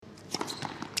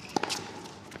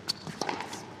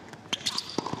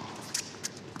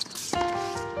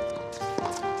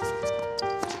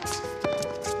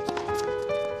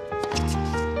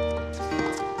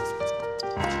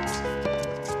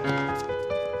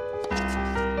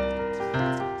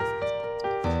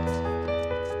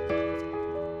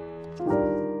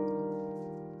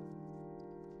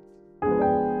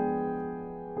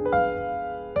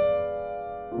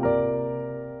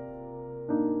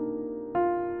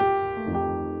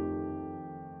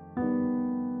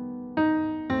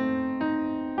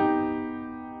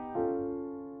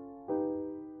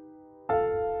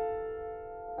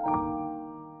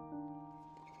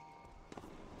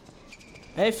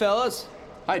Hey, fellas.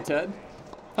 Hi, Ted.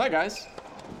 Hi, guys.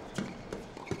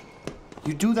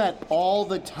 You do that all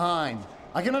the time.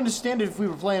 I can understand it if we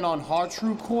were playing on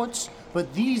hard-true courts,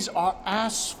 but these are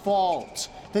asphalt.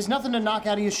 There's nothing to knock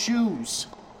out of your shoes.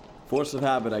 Force of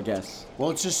habit, I guess. Well,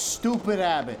 it's a stupid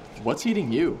habit. What's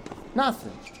eating you?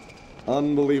 Nothing.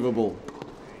 Unbelievable.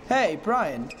 Hey,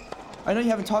 Brian. I know you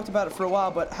haven't talked about it for a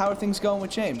while, but how are things going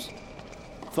with James?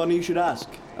 Funny you should ask.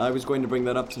 I was going to bring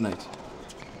that up tonight.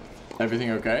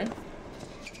 Everything okay?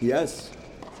 Yes,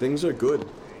 things are good.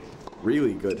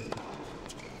 Really good.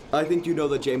 I think you know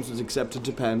that James was accepted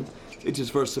to Penn. It's his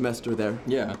first semester there.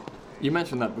 Yeah. You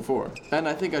mentioned that before. And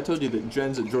I think I told you that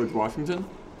Jen's at George Washington.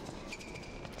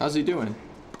 How's he doing?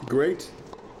 Great.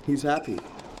 He's happy.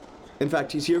 In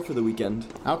fact, he's here for the weekend.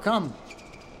 How come?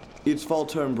 It's fall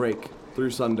term break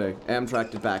through Sunday.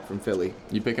 Amtrak'd it back from Philly.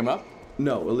 You pick him up?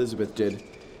 No, Elizabeth did.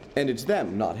 And it's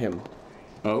them, not him.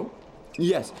 Oh?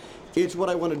 Yes, it's what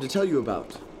I wanted to tell you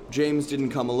about. James didn't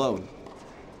come alone.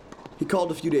 He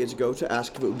called a few days ago to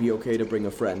ask if it would be okay to bring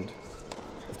a friend.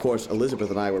 Of course, Elizabeth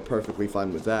and I were perfectly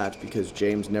fine with that because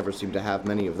James never seemed to have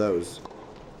many of those.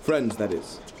 Friends, that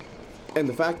is. And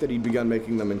the fact that he'd begun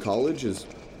making them in college is,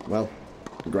 well,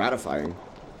 gratifying.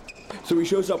 So he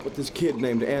shows up with this kid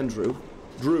named Andrew,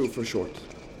 Drew for short.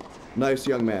 Nice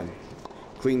young man.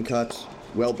 Clean cut,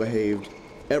 well behaved,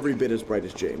 every bit as bright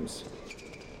as James.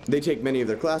 They take many of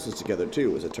their classes together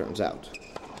too, as it turns out.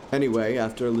 Anyway,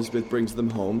 after Elizabeth brings them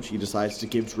home, she decides to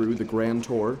give Drew the grand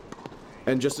tour.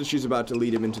 And just as she's about to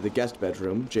lead him into the guest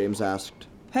bedroom, James asked,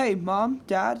 Hey, Mom,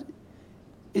 Dad,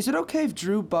 is it okay if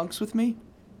Drew bunks with me?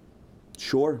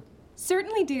 Sure.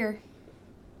 Certainly, dear.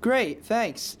 Great,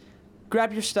 thanks.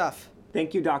 Grab your stuff.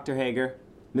 Thank you, Dr. Hager.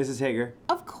 Mrs. Hager.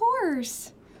 Of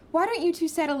course. Why don't you two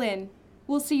settle in?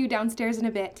 We'll see you downstairs in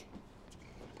a bit.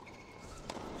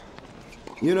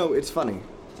 You know, it's funny.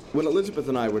 When Elizabeth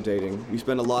and I were dating, we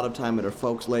spent a lot of time at her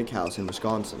folks' lake house in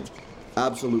Wisconsin.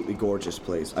 Absolutely gorgeous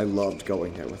place. I loved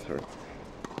going there with her.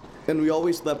 And we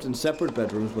always slept in separate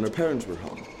bedrooms when her parents were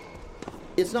home.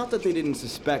 It's not that they didn't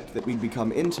suspect that we'd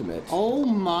become intimate. Oh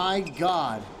my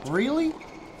God. Really?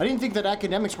 I didn't think that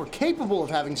academics were capable of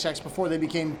having sex before they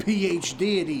became PhD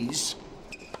deities.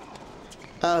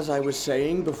 As I was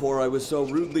saying before I was so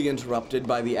rudely interrupted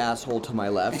by the asshole to my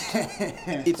left,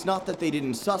 it's not that they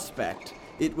didn't suspect.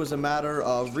 It was a matter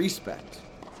of respect.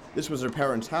 This was her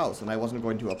parents' house, and I wasn't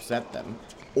going to upset them,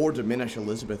 or diminish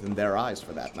Elizabeth in their eyes,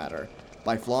 for that matter,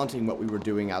 by flaunting what we were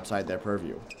doing outside their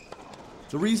purview.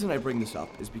 The reason I bring this up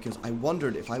is because I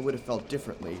wondered if I would have felt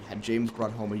differently had James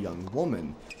brought home a young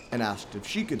woman and asked if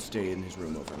she could stay in his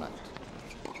room overnight.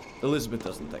 Elizabeth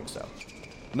doesn't think so.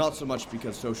 Not so much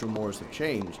because social mores have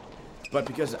changed, but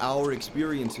because our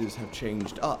experiences have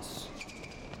changed us.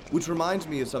 Which reminds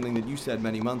me of something that you said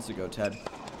many months ago, Ted.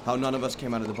 How none of us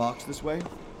came out of the box this way.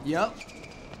 Yep.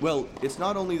 Well, it's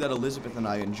not only that Elizabeth and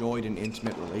I enjoyed an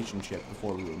intimate relationship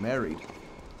before we were married,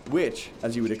 which,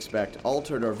 as you would expect,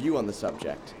 altered our view on the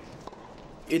subject.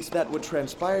 It's that what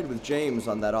transpired with James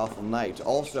on that awful night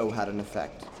also had an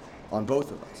effect on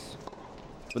both of us.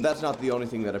 But that's not the only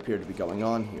thing that appeared to be going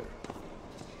on here.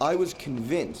 I was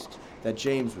convinced that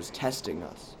James was testing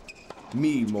us.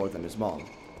 Me more than his mom.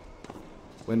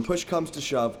 When push comes to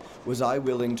shove, was I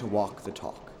willing to walk the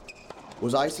talk?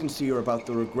 Was I sincere about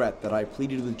the regret that I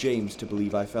pleaded with James to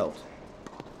believe I felt?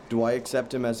 Do I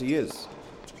accept him as he is?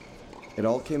 It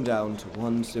all came down to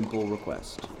one simple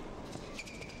request.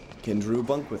 Can Drew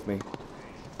bunk with me?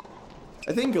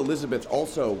 I think Elizabeth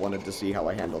also wanted to see how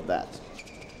I handled that.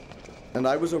 And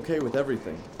I was okay with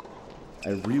everything.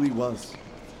 I really was.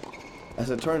 As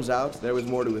it turns out, there was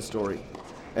more to his story.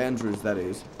 Andrew's, that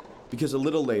is. Because a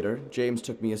little later, James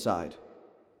took me aside.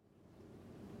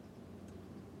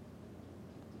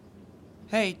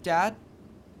 Hey, Dad,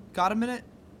 got a minute?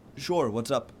 Sure,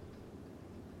 what's up?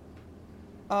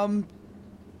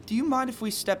 Do you mind if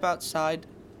we step outside?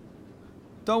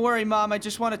 Don't worry, Mom, I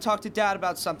just want to talk to Dad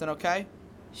about something, okay?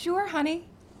 Sure, honey.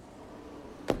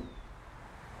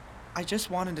 I just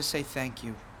wanted to say thank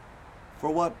you. For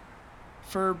what?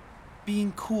 For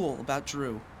being cool about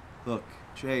Drew. Look,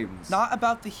 James. Not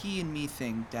about the he and me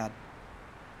thing, Dad.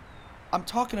 I'm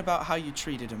talking about how you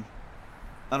treated him.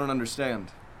 I don't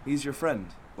understand. He's your friend.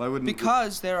 Why wouldn't...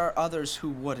 Because there are others who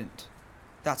wouldn't.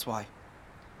 That's why.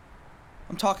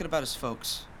 I'm talking about his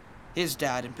folks. His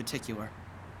dad in particular.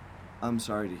 I'm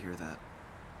sorry to hear that.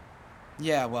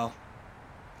 Yeah, well,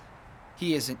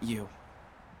 he isn't you.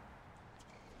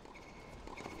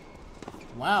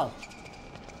 Wow.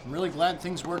 I'm really glad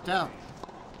things worked out.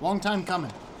 Long time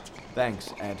coming.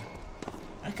 Thanks, Ed.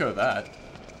 Echo that.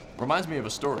 Reminds me of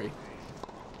a story.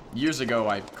 Years ago,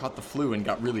 I caught the flu and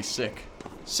got really sick.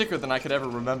 sicker than I could ever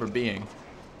remember being.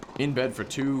 In bed for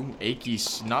 2 achy,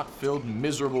 snot-filled,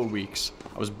 miserable weeks.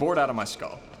 I was bored out of my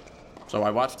skull. So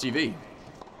I watched TV.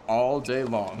 All day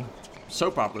long.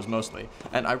 Soap operas mostly.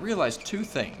 And I realized 2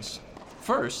 things.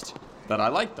 First, that I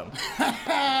liked them.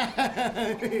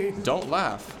 Don't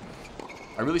laugh.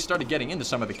 I really started getting into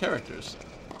some of the characters.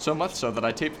 So much so that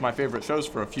I taped my favorite shows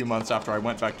for a few months after I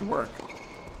went back to work.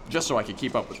 Just so I could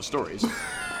keep up with the stories.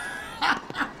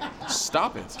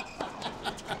 Stop it.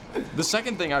 The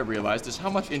second thing I realized is how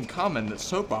much in common that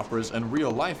soap operas and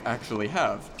real life actually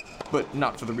have, but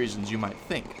not for the reasons you might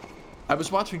think. I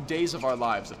was watching Days of Our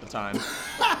Lives at the time.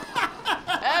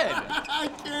 Ed! I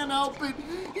can't help it.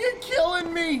 You're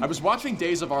killing me. I was watching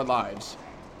Days of Our Lives,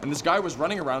 and this guy was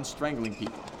running around strangling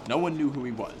people. No one knew who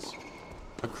he was.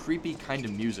 A creepy kind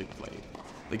of music played.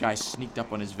 The guy sneaked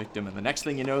up on his victim, and the next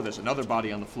thing you know, there's another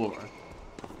body on the floor.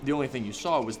 The only thing you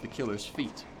saw was the killer's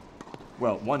feet.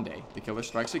 Well, one day, the killer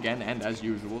strikes again, and as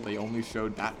usual, they only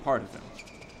showed that part of him.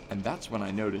 And that's when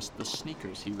I noticed the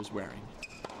sneakers he was wearing.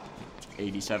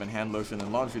 87 hand lotion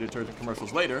and laundry detergent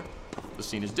commercials later, the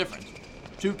scene is different.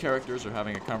 2 characters are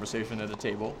having a conversation at a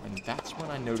table, and that's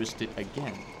when I noticed it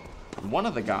again. One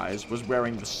of the guys was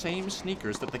wearing the same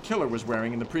sneakers that the killer was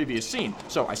wearing in the previous scene.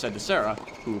 So I said to Sarah,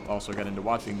 who also got into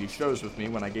watching these shows with me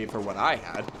when I gave her what I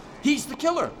had, "He's the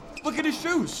killer! Look at his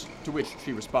shoes!" To which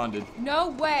she responded, No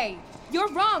way.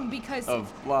 You're wrong because...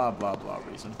 of blah blah blah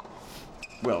reason.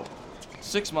 Well,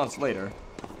 6 months later,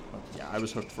 I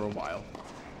was hooked for a while.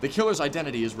 The killer's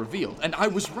identity is revealed, and I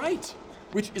was right!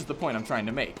 Which is the point I'm trying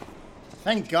to make.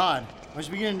 Thank God. I was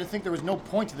beginning to think there was no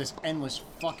point to this endless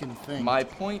fucking thing. My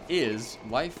point is,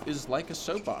 life is like a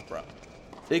soap opera.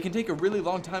 It can take a really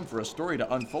long time for a story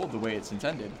to unfold the way it's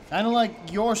intended. Kinda like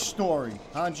your story,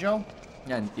 huh, Joe?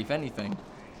 And if anything,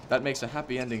 that makes a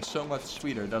happy ending so much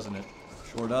sweeter, doesn't it?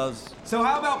 Sure does. So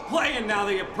how about playing now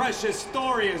that your precious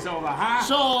story is over, huh?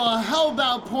 So, how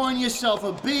about pouring yourself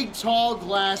a big, tall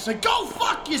glass of go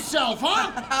fuck yourself,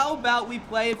 huh? How about we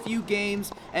play a few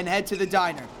games and head to the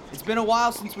diner? It's been a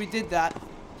while since we did that.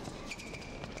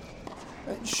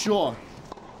 Sure.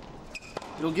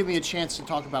 It'll give me a chance to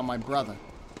talk about my brother.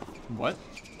 What?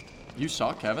 You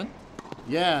saw Kevin?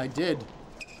 Yeah, I did.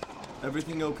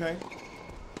 Everything okay?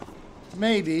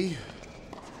 Maybe.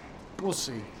 We'll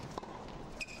see.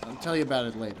 I'll tell you about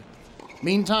it later.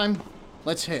 Meantime,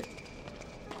 let's hit.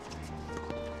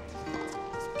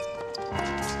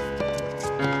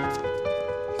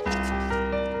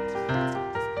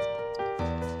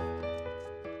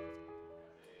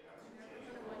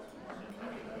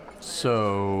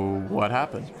 So, what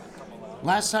happened?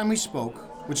 Last time we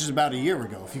spoke, which is about a year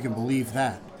ago, if you can believe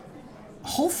that. A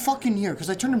whole fucking year, because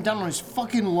I turned him down on his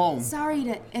fucking loan. Sorry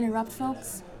to interrupt,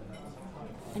 folks.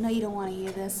 I know you don't want to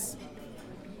hear this.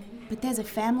 But there's a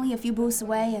family a few booths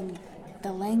away, and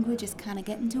the language is kind of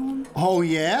getting to them. Oh,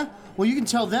 yeah? Well, you can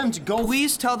tell them to go...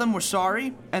 Please tell them we're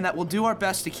sorry and that we'll do our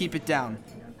best to keep it down.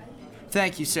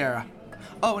 Thank you, Sarah.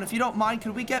 Oh, and if you don't mind,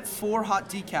 could we get 4 hot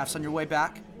decafs on your way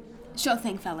back? Sure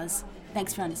thing, fellas.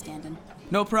 Thanks for understanding.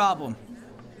 No problem.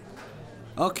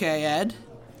 Okay, Ed.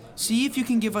 See if you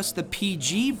can give us the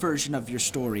PG version of your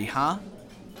story, huh?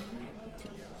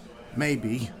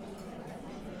 Maybe.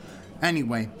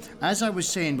 Anyway, as I was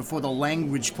saying before the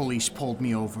language police pulled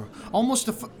me over, almost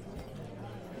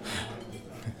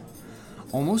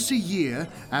a year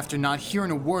after not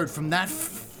hearing a word from that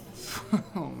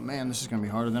oh man, this is gonna be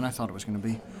harder than I thought it was gonna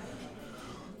be.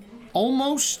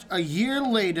 Almost a year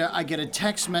later, I get a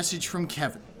text message from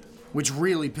Kevin, which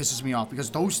really pisses me off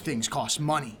because those things cost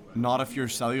money. Not if your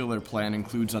cellular plan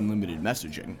includes unlimited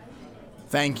messaging.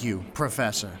 Thank you,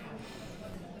 Professor.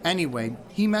 Anyway,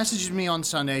 he messaged me on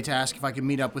Sunday to ask if I could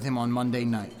meet up with him on Monday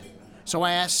night. So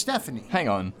I asked Stephanie. Hang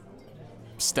on.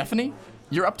 Stephanie?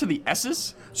 You're up to the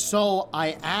S's? So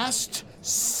I asked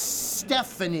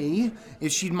Stephanie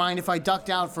if she'd mind if I ducked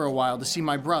out for a while to see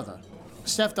my brother.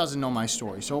 Steph doesn't know my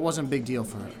story, so it wasn't a big deal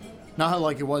for her. Not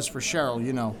like it was for Cheryl,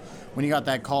 you know, when you got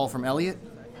that call from Elliot.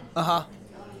 Uh-huh.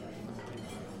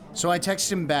 So I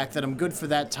texted him back that I'm good for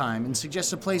that time and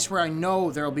suggest a place where I know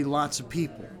there'll be lots of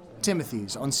people.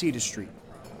 Timothy's on Cedar Street.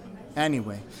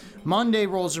 Anyway, Monday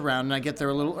rolls around and I get there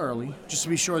a little early, just to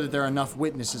be sure that there are enough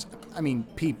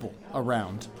people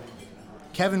around.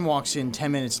 Kevin walks in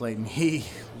 10 minutes late and he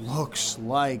looks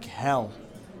like hell.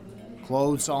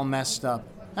 Clothes all messed up,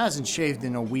 hasn't shaved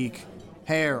in a week,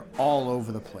 hair all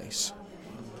over the place.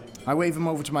 I wave him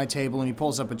over to my table and he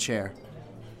pulls up a chair.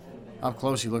 Up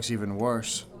close he looks even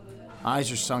worse.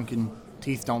 Eyes are sunken,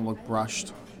 teeth don't look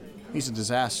brushed. He's a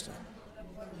disaster.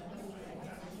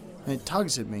 And it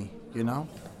tugs at me, you know?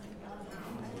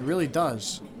 It really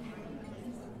does.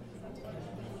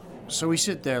 So we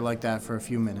sit there like that for a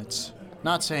few minutes,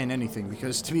 not saying anything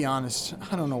because, to be honest,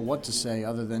 I don't know what to say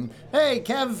other than, "Hey,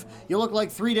 Kev, you look like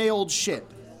 3-day-old shit."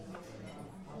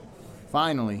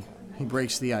 Finally, he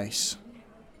breaks the ice.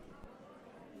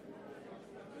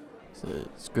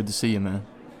 It's good to see you, man.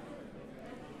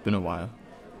 Been a while.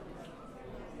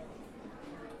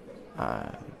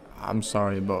 I'm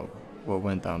sorry about what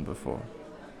went down before.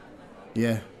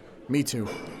 Yeah, me too.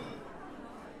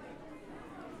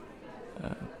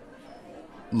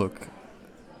 Look,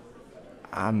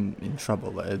 I'm in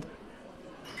trouble, Ed.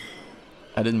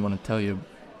 I didn't want to tell you,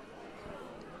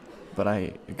 but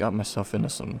I got myself into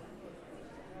some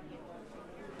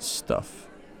stuff.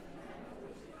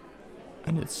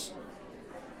 And it's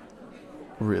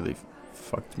really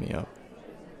fucked me up.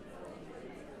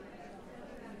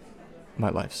 My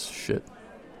life's shit.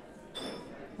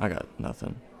 I got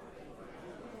nothing.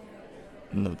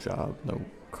 No job, no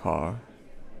car.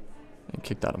 And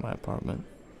kicked out of my apartment.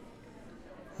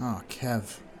 Oh,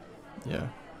 Kev. Yeah.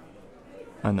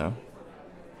 I know.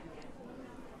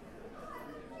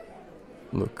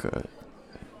 Look,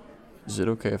 is it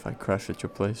okay if I crash at your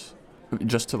place?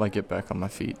 Just till I get back on my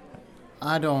feet.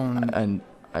 I don't... And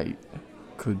I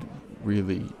could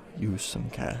really use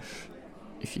some cash,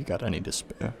 if you got any to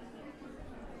spare.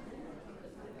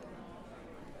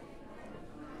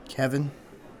 Kevin,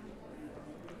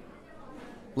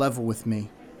 level with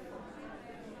me.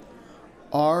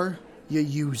 Are you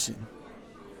using?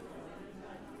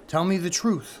 Tell me the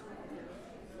truth.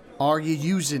 Are you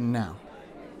using now?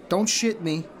 Don't shit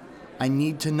me. I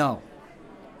need to know.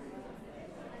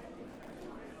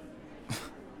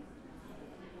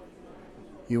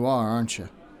 You are, aren't you?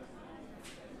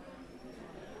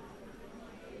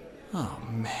 Oh,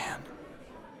 man.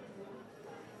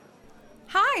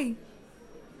 Hi.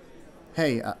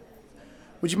 Hey,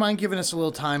 would you mind giving us a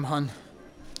little time, hon?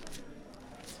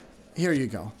 Here you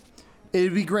go.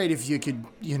 It'd be great if you could,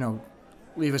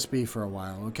 leave us be for a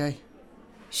while, okay?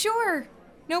 Sure.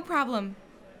 No problem.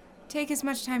 Take as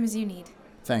much time as you need.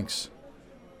 Thanks.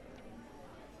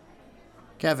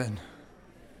 Kevin.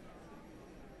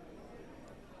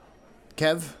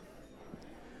 Kev,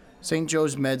 St.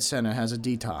 Joe's Med Center has a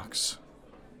detox.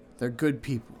 They're good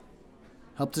people.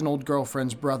 Helped an old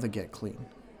girlfriend's brother get clean.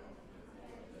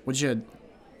 Would you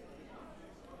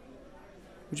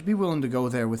be willing to go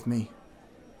there with me?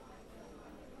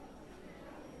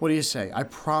 What do you say? I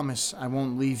promise I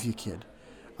won't leave you, kid.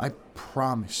 I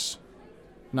promise.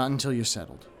 Not until you're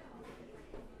settled.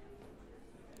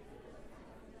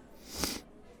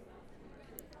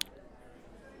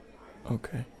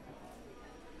 Okay.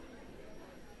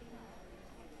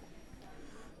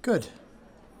 Good.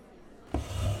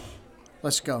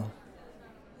 Let's go.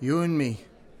 You and me.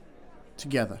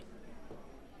 Together.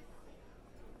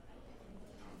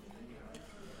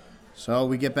 So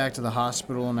we get back to the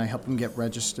hospital and I help him get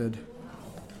registered.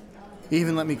 He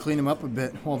even let me clean him up a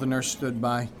bit while the nurse stood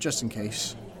by, just in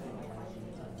case.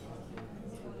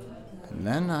 And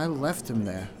then I left him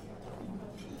there.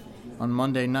 On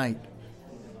Monday night.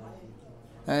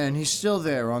 And he's still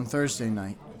there on Thursday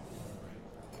night.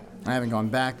 I haven't gone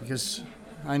back because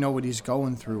I know what he's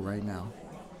going through right now.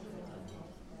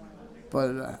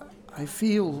 But I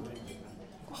feel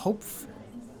hopeful.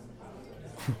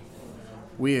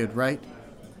 Weird, right?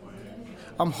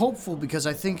 I'm hopeful because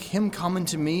I think him coming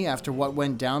to me after what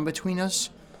went down between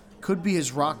us could be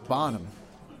his rock bottom.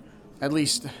 At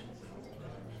least,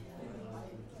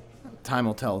 time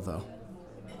will tell, though.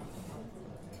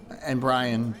 And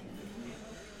Brian,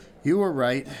 you were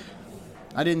right.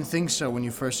 I didn't think so when you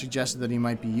first suggested that he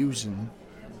might be using.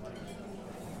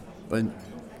 But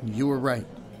you were right.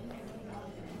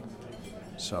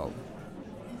 So,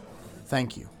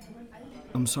 thank you.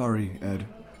 I'm sorry, Ed.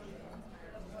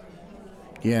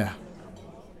 Yeah,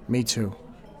 me too.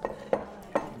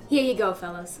 Here you go,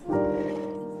 fellas.